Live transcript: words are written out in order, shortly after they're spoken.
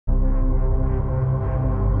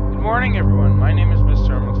morning, everyone. My name is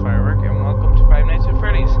Mr. Arnold Firework, and welcome to Five Nights at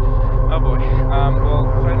Freddy's. Oh boy. Well,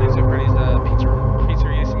 Five Nights at Freddy's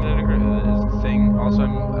pizzeria simulator is thing. Also,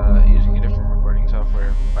 I'm using a different recording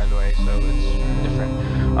software, by the way, so it's different.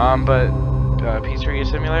 But Pizzeria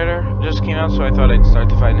Simulator just came out, so I thought I'd start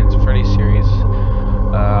the Five Nights at Freddy's series.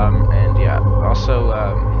 And yeah, also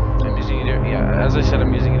I'm using as I said,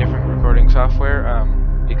 I'm using a different recording software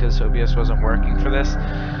because OBS wasn't working for this,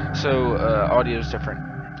 so audio is different.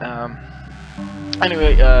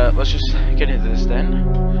 Anyway, let's just get into this then.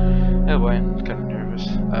 Oh boy, I'm kind of nervous.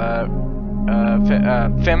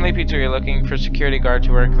 Family Pizzeria looking for security guard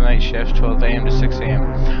to work the night shift, 12 a.m. to 6 a.m.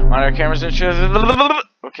 On our cameras and shit.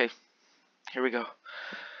 Okay, here we go.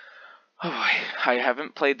 Oh boy, I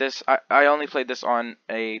haven't played this. I only played this on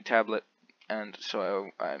a tablet, and so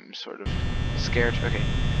I'm sort of scared. Okay,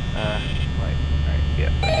 alright, yeah.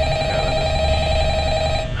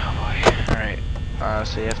 Oh boy, alright.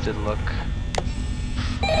 So you have to look.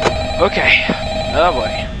 Okay. Oh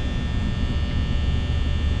boy.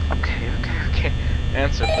 Okay.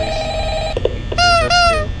 Answer, please. This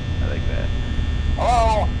too. I like that.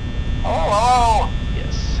 Hello? Hello?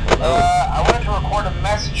 Yes. Hello. I wanted to record a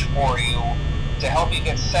message for you to help you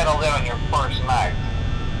get settled in on your first night.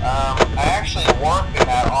 I actually worked in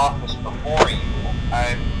that office before you.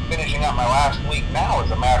 I'm finishing up my last week now,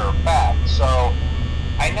 as a matter of fact, so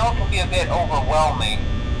I know it can be a bit overwhelming,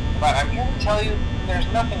 but I'm here to tell you there's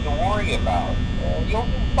nothing to worry about. You'll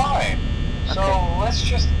do fine. Okay. So let's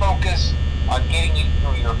just focus on getting you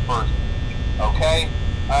through your first week, okay?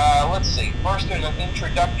 Let's see. First, there's an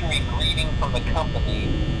introductory greeting from the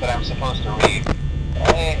company that I'm supposed to read.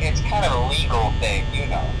 It's kind of a legal thing, you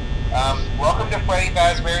know. Welcome to Freddy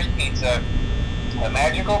Fazbear's Pizza, a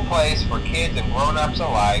magical place for kids and grown-ups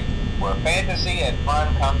alike, where fantasy and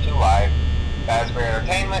fun come to life. Fazbear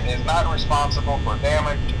Entertainment is not responsible for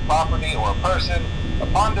damage to property or person.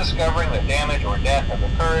 Upon discovering that damage or death has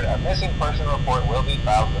occurred, a missing person report will be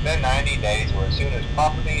filed within 90 days or as soon as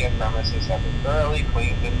property and premises have been thoroughly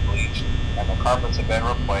cleaned and bleached and the carpets have been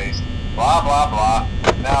replaced. Blah, blah, blah.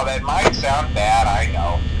 Now, that might sound bad, I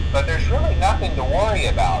know, but there's really nothing to worry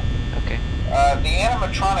about. Okay. The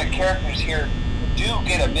animatronic characters here do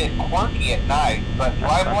get a bit quirky at night, but do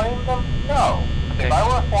I blame them? No. Okay. If I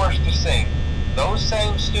were forced to sing those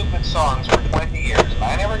same stupid songs for 20 years and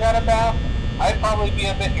I never got a bath, I'd probably be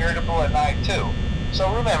a bit irritable at night too. So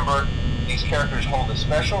remember, these characters hold a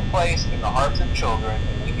special place in the hearts of children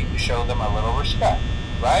and we need to show them a little respect,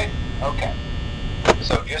 right? Okay.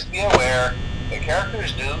 So just be aware, the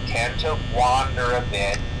characters do tend to wander a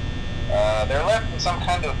bit. They're left in some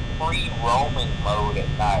kind of free roaming mode at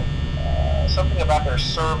night. Something about their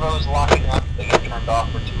servos locking up if they get turned off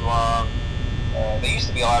for too long. They used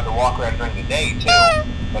to be allowed to walk around during the day too,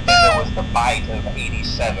 but then there was the bite of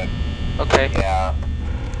 87. Okay. Yeah.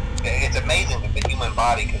 It's amazing that the human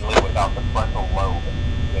body can live without the frontal lobe,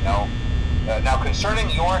 you know? Now, concerning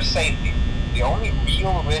your safety, the only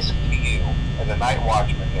real risk to you as a night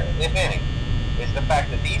watchman here, if any, is the fact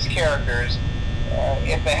that these characters,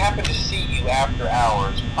 if they happen to see you after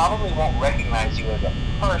hours, probably won't recognize you as a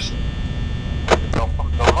person.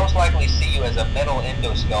 They'll most likely see you as a metal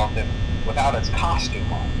endoskeleton without its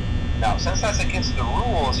costume on. Now, since that's against the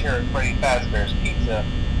rules here at Freddy Fazbear's Pizza,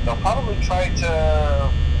 they'll probably try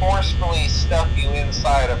to forcefully stuff you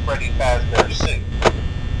inside a Freddy Fazbear suit.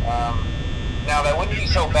 Now, that wouldn't be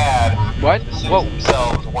so bad if the suits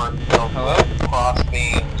themselves weren't filled with cross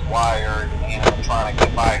beams, wires, and animatronic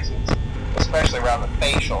devices, especially around the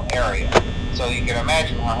facial area. So you can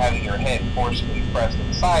imagine how having your head forcefully pressed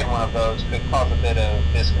inside one of those could cause a bit of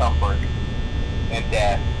discomfort and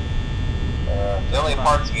death. The only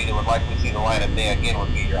parts of you that would likely see the light of day again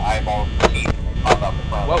would be your eyeballs and teeth when they pop out the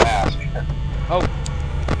front of the mask.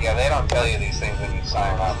 Yeah, they don't tell you these things when you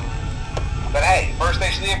sign up. But hey, first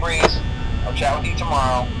station of the breeze. I'll chat with you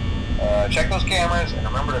tomorrow. Check those cameras and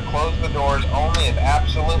remember to close the doors only if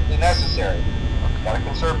absolutely necessary. Gotta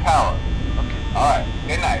conserve power. Okay. Alright,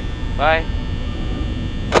 good night. Bye.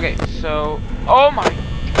 Okay, so... Oh my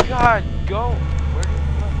god, go! Where do you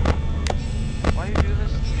go? Why do you do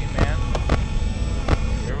this to me, man?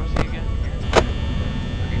 Where was he again?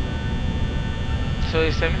 Okay. So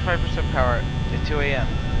he's 75% power at 2 a.m.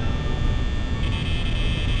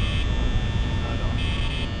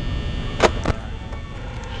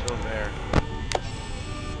 Still there.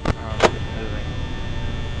 Moving.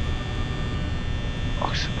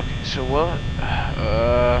 Okay, so what?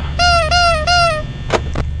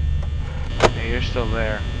 Okay, you're still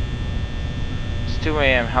there. It's 2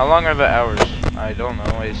 a.m. How long are the hours? I don't know.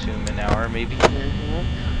 I assume an hour, maybe.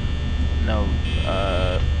 No.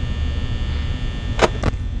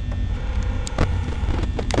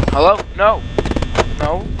 Hello? No.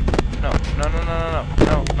 No. No. No, no, no, no, no.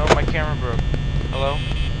 No, no, my camera broke. Hello?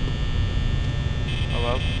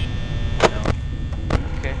 Hello? No.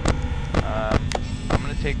 Okay. I'm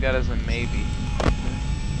gonna take that as a maybe.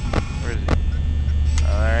 Where is he?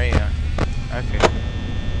 Oh, there you go. Okay.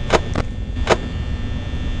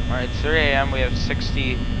 Alright, it's 3 a.m. We have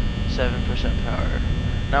 67% power.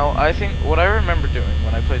 Now, I think what I remember doing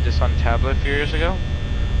when I played this on tablet a few years ago,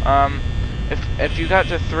 if you got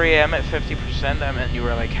to 3 a.m. at 50%, that meant you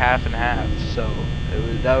were like half and half. So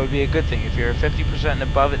that would be a good thing. If you're 50% and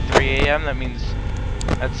above at 3 a.m., that means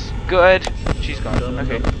that's good. She's gone.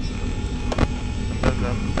 Okay.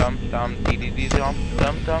 Dum dum dee dee dee dum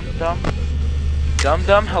dum dum dum dum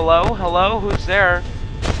dum. Hello, hello. Who's there?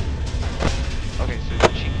 Okay, so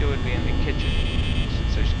Chica would be in the kitchen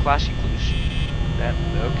since there's clashy clues. That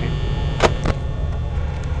okay.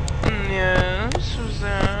 Yes, who's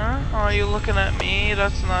there? Are you looking at me?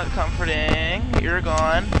 That's not comforting. You're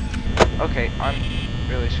gone. Okay, I'm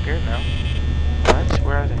really scared now. What?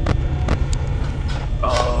 Where are they?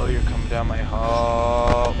 Oh, you're coming down my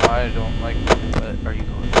hall. I don't like. What are you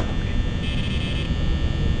going? Okay.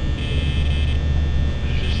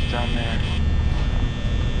 They're just down there.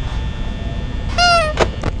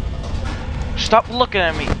 Stop looking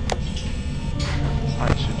at me.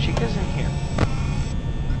 Alright, so Chica's in here.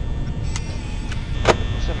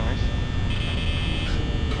 What's that noise?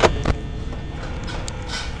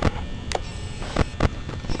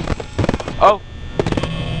 Oh!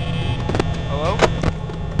 Hello?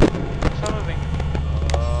 Stop moving.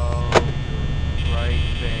 Oh, you're right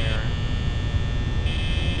there.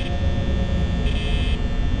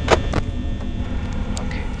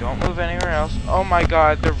 Okay, don't move anywhere else. Oh my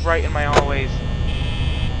god, they're right in my hallways.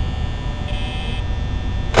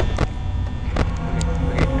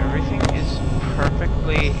 Okay, everything is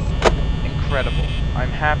perfectly incredible. I'm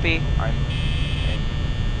happy. I'm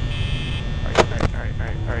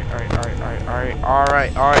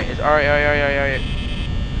alright.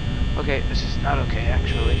 Okay, this is not okay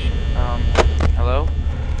actually. Hello?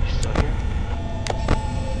 You still here?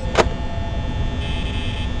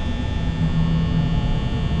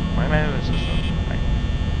 Why am I moving so slow? Right.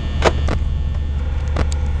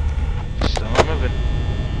 Still not moving.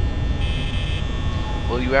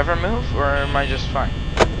 Will you ever move, or am I just fine?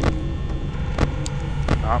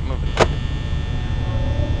 Not moving.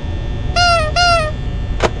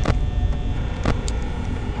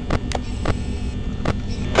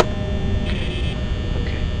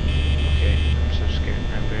 Okay. I'm so scared.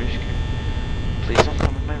 I'm very scared. Please don't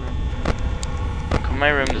come in my room. Don't come in my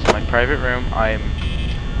room. This is my private room.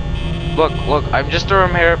 Look. I'm just a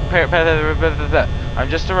I'm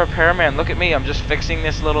just a repairman. Look at me. I'm just fixing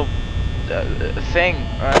this little thing.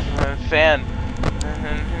 Fan.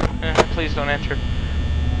 Please don't enter.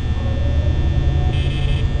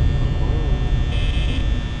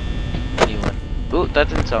 Anyone? Ooh, that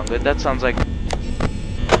didn't sound good. That sounds like.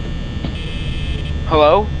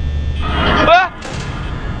 Hello? Ah!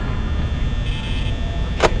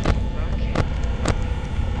 Okay.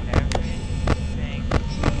 Everything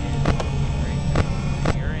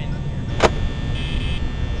you're in here.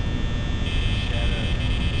 Shadow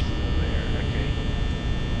is still there. Okay.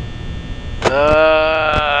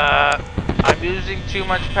 I'm using too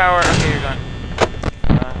much power. Okay, you're gone.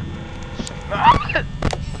 Okay,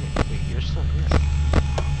 wait, you're still here.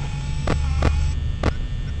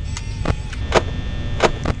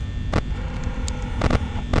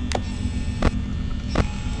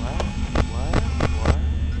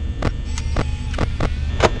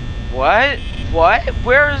 What?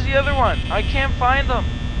 Where is the other one? I can't find them.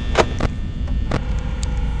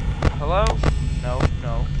 Hello? No.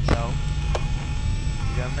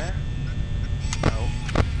 You down there?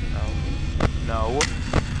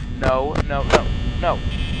 No.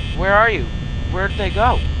 Where are you? Where'd they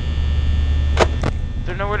go?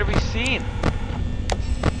 They're nowhere to be seen.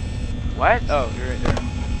 What? Oh, you're right there.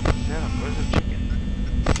 Where's the chicken?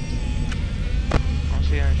 I don't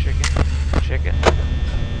see any chicken.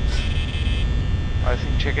 I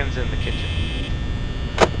think chicken's in the kitchen.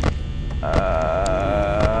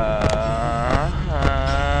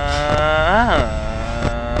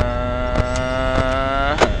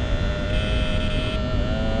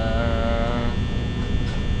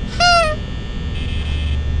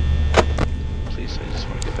 Please, I just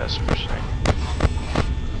want to get past the first thing.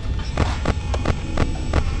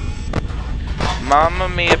 Mamma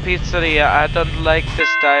mia, pizzeria, I don't like this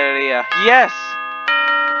diarrhea. Yes!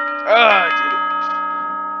 Oh, I did it.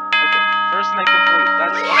 Okay, first night complete.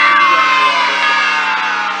 That's the beginning of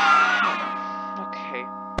all this. Okay.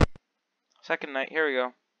 Second night, here we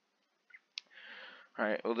go.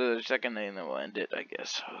 Alright, we'll do the second and then we'll end it, I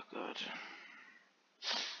guess. Oh, God.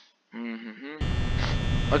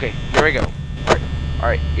 Okay, here we go.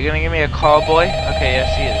 Alright, you're gonna give me a call, boy? Okay,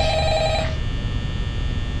 yes, he is.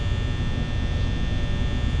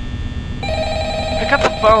 Pick up the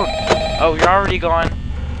phone! Oh, you're already gone.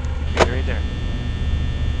 Okay, right there.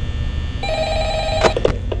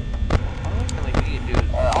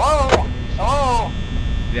 Hello? Hello?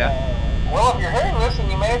 Yeah? Well, if you're hearing this and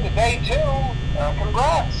you made it to day 2,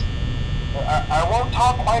 congrats. I won't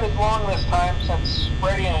talk quite as long this time since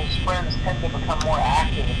Freddy and his friends tend to become more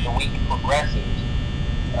active as the week progresses.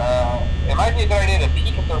 It might be a good idea to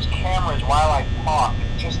peek at those cameras while I talk,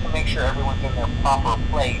 just to make sure everyone's in their proper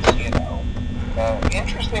place, you know.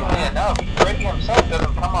 Interestingly enough, Freddy himself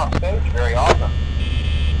doesn't come off stage very often.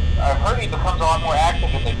 I've heard he becomes a lot more active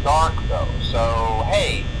in the dark, though, so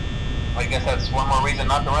hey, I guess that's one more reason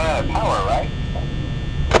not to run out of power, right?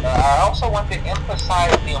 I also want to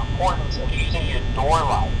emphasize the importance of using your door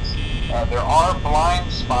lights. There are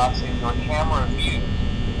blind spots in your camera views,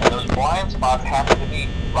 and those blind spots happen to be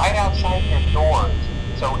right outside your doors.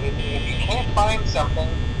 So if you can't find something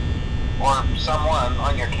or someone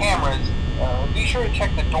on your cameras, be sure to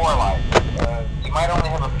check the door light. You might only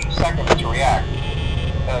have a few seconds to react.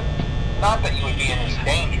 Not that you would be in any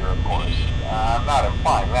danger, of course. I'm not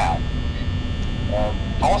implying that.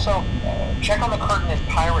 Also, check on the curtain in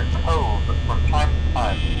Pirate Cove from time to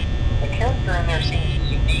time. The character in there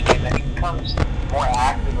seems unique in that he becomes more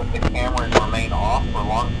active if the cameras remain off for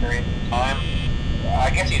long periods of time.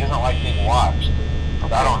 I guess he doesn't like being watched.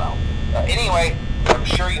 Okay. I don't know. Anyway, I'm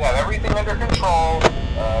sure you have everything under control.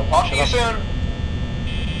 Talk to you soon.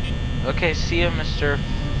 Okay, see you, Mr.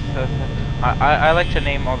 I like to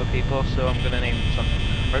name all the people, so I'm gonna name him something.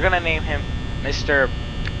 We're gonna name him Mr.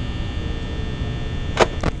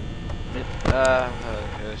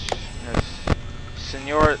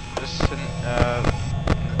 Senor,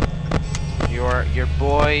 your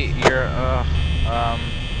boy,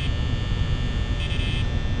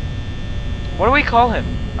 what do we call him?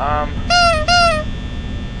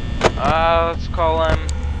 Let's call him,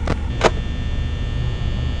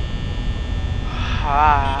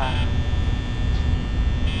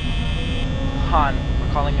 Han.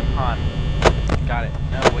 We're calling him Han. Got it.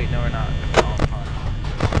 No, wait, no, we're not. We're calling him Han.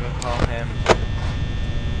 We're gonna call him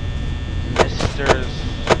Mr.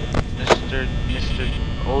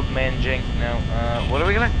 Old Man Jink. No, what are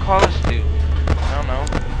we gonna call this dude? I don't know.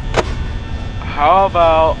 How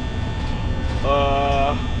about,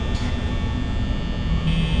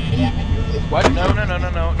 what? No,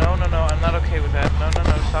 I'm not okay with that. No,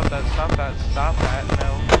 stop that,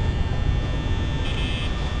 no.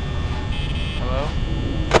 Hello?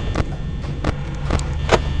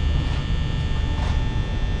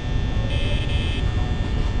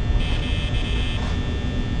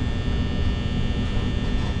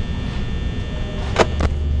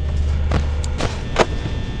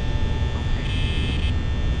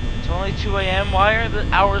 It's only 2 a.m. Why are the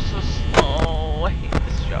hours so slow? I hate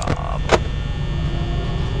this job.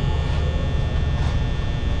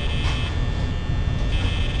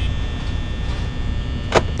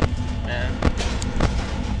 Man.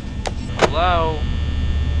 Hello?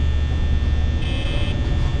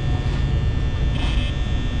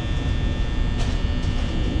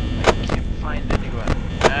 I can't find anyone.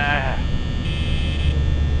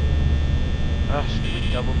 Oh, stupid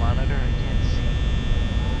double monitor. I can't see.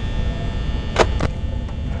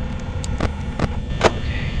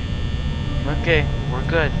 Okay, we're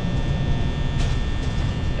good.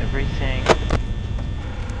 Everything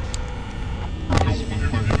is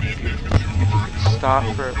good. Stop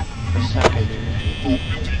for a second.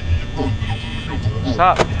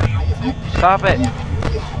 Stop. Stop it.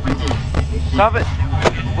 Stop it.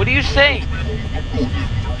 What are you saying?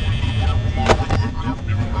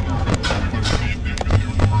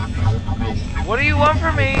 What do you want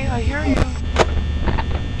from me? I hear you.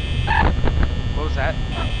 What was that?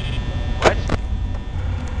 What?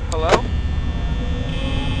 Hello?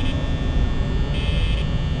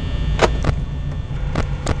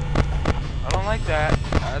 I don't like that.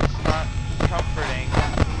 That's not comforting.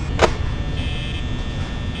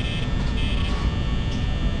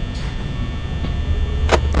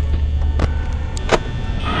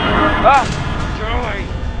 Ah! Joy!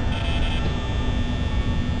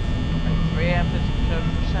 Like 3 amp 57%.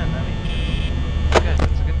 I mean, that's good.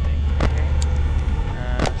 That's a good thing. Okay.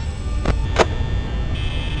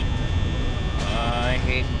 I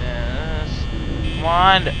hate this. Come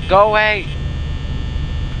on, go away!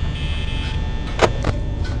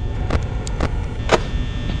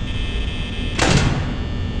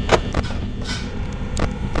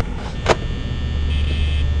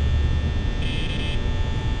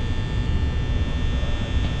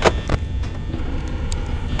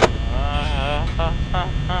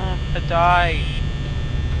 die.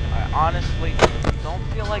 I honestly don't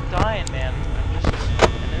feel like dying, man. I'm just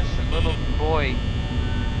an innocent little boy.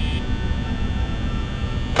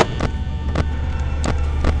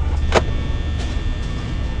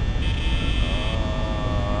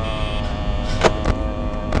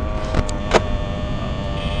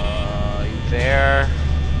 Are you there?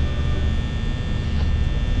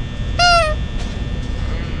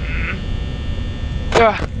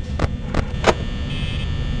 Ugh.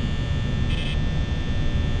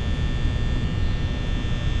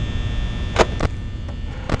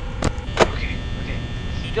 Okay.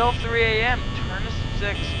 Still 3 a.m. Turn to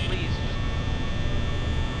 6, please.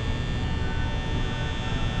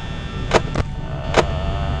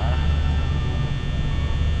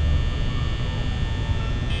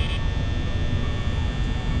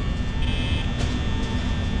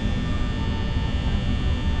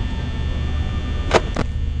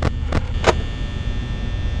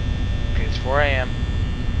 Okay, it's 4 a.m.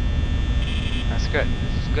 That's good.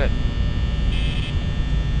 This is good.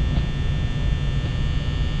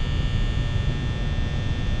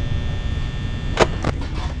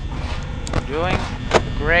 Doing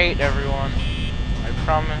great, everyone. I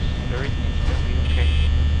promise everything's gonna be okay.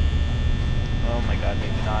 Oh my god,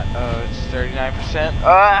 maybe not. Oh, it's 39%.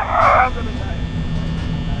 Ah, I'm gonna die.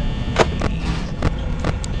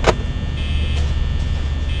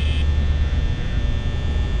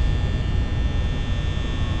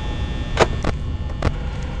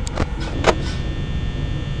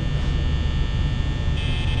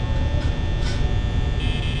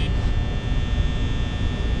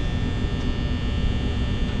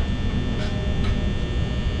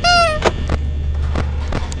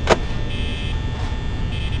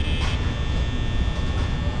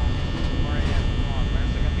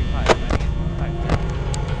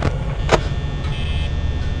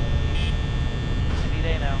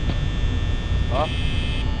 Oh,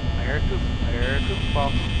 I heard poop. I heard poop fall.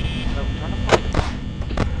 No, turn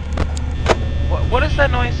off. What is that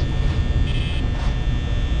noise?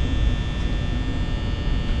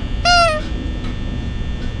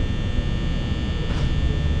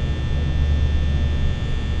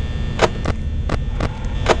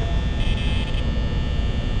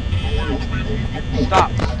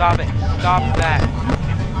 Stop it. Stop that.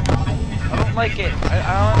 I don't like it. I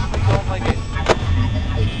honestly don't like it.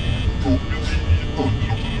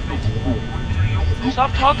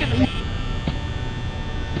 Stop talking to me.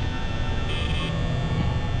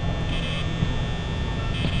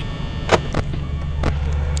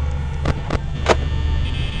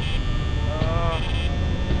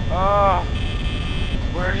 Oh,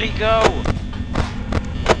 where'd he go?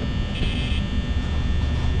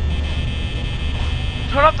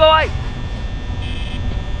 Turn off the light.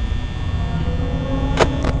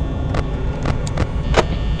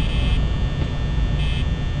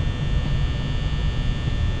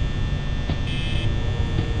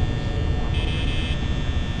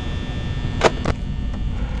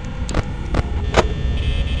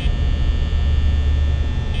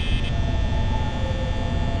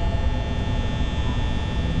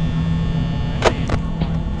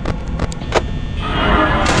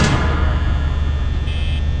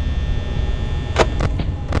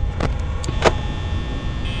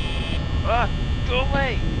 Go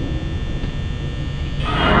away! You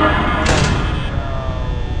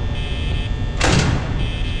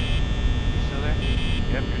still there?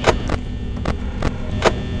 Yep, you're still there.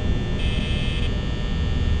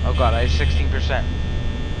 Oh god, I have 16%.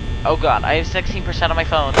 Oh god, I have 16% on my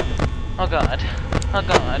phone. Oh god. Oh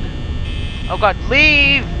god. Oh god,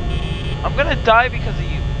 leave! I'm gonna die because of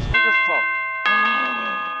you. It's not your fault.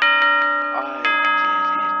 I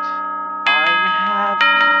did it. I'm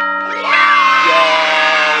happy. Yay!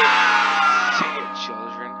 Sing it,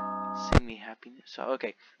 children. Sing me happiness. So,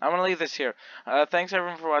 okay, I'm gonna leave this here. Thanks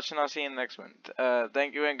everyone for watching. I'll see you in the next one.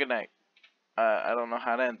 Thank you and good night. I don't know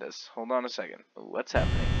how to end this. Hold on a second. What's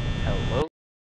happening? Hello?